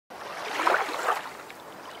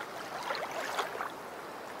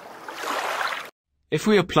If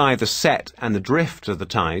we apply the set and the drift of the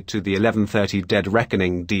tide to the 11:30 dead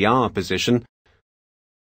reckoning DR position,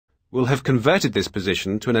 we'll have converted this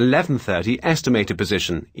position to an 11:30 estimated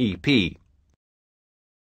position, EP.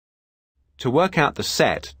 To work out the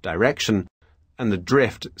set, direction, and the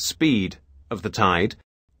drift, speed, of the tide,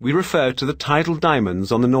 we refer to the tidal diamonds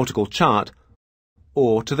on the nautical chart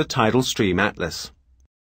or to the tidal stream atlas.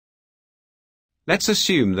 Let's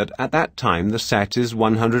assume that at that time the set is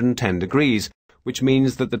 110 degrees, which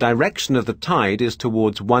means that the direction of the tide is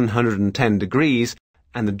towards 110 degrees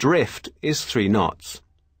and the drift is 3 knots.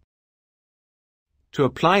 To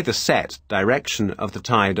apply the set, direction of the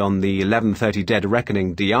tide on the 11:30 dead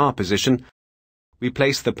reckoning DR position, we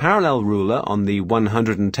place the parallel ruler on the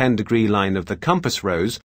 110 degree line of the compass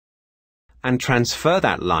rose and transfer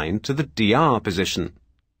that line to the DR position.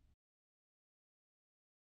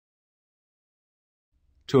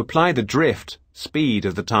 To apply the drift, speed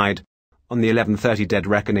of the tide on the 11:30 dead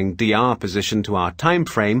reckoning DR position to our time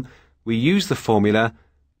frame, we use the formula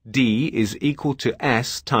D is equal to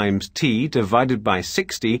S times T divided by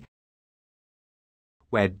 60,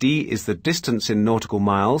 where D is the distance in nautical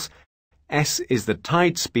miles, S is the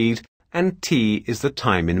tide speed, and T is the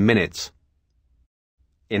time in minutes.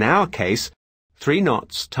 In our case, 3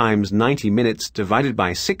 knots times 90 minutes divided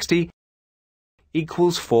by 60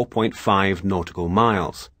 equals 4.5 nautical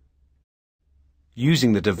miles.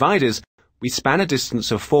 Using the dividers, we span a distance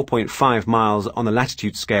of 4.5 miles on the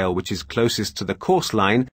latitude scale which is closest to the course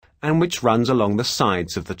line and which runs along the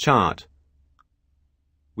sides of the chart.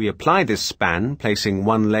 We apply this span, placing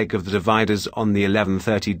one leg of the dividers on the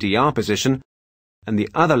 11:30 DR position and the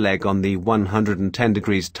other leg on the 110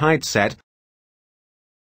 degrees tide set,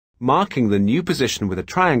 marking the new position with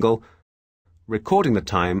a triangle, recording the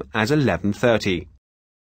time as 11:30.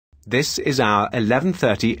 This is our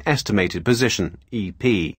 11:30 estimated position,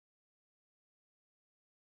 EP.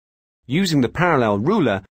 Using the parallel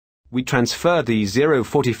ruler, we transfer the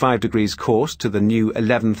 0:45 degrees course to the new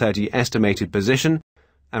 11:30 estimated position,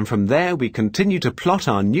 and from there we continue to plot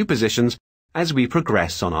our new positions as we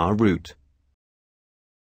progress on our route.